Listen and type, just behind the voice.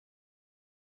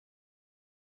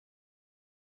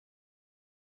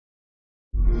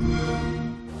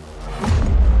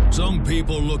Some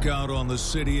people look out on the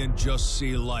city and just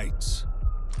see lights.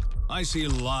 I see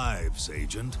lives,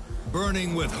 Agent,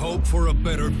 burning with hope for a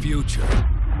better future.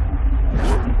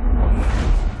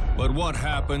 But what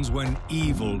happens when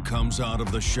evil comes out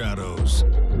of the shadows?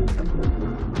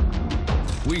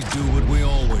 We do what we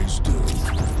always do.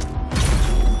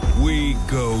 We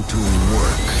go to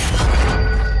work.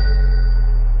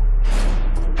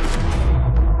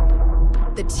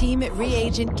 The team at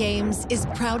Reagent Games is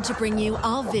proud to bring you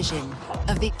our vision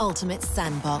of the ultimate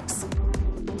sandbox.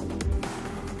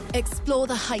 Explore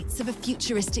the heights of a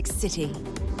futuristic city.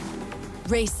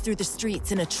 Race through the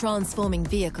streets in a transforming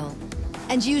vehicle.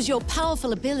 And use your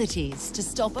powerful abilities to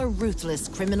stop a ruthless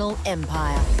criminal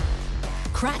empire.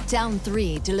 Crackdown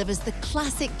 3 delivers the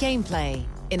classic gameplay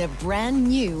in a brand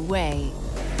new way.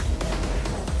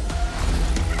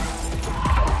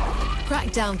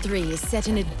 Crackdown 3 is set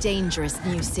in a dangerous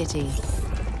new city.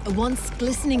 A once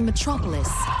glistening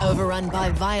metropolis overrun by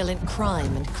violent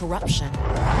crime and corruption.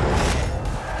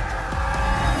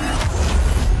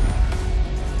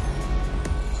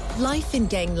 Life in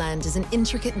Gangland is an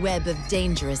intricate web of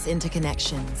dangerous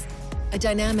interconnections. A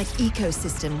dynamic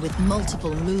ecosystem with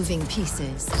multiple moving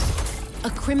pieces. A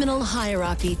criminal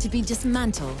hierarchy to be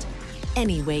dismantled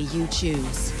any way you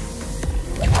choose.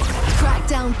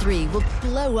 Crackdown 3 will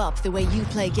blow up the way you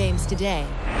play games today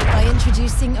by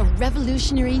introducing a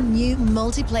revolutionary new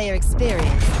multiplayer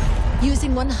experience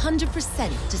using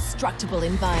 100% destructible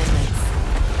environments.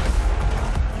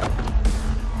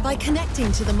 By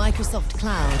connecting to the Microsoft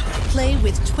Cloud, play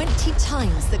with 20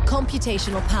 times the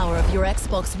computational power of your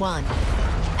Xbox One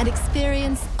and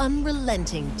experience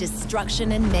unrelenting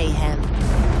destruction and mayhem.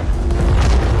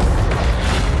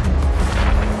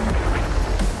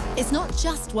 It's not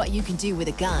just what you can do with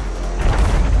a gun.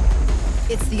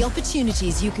 It's the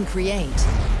opportunities you can create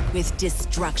with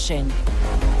destruction.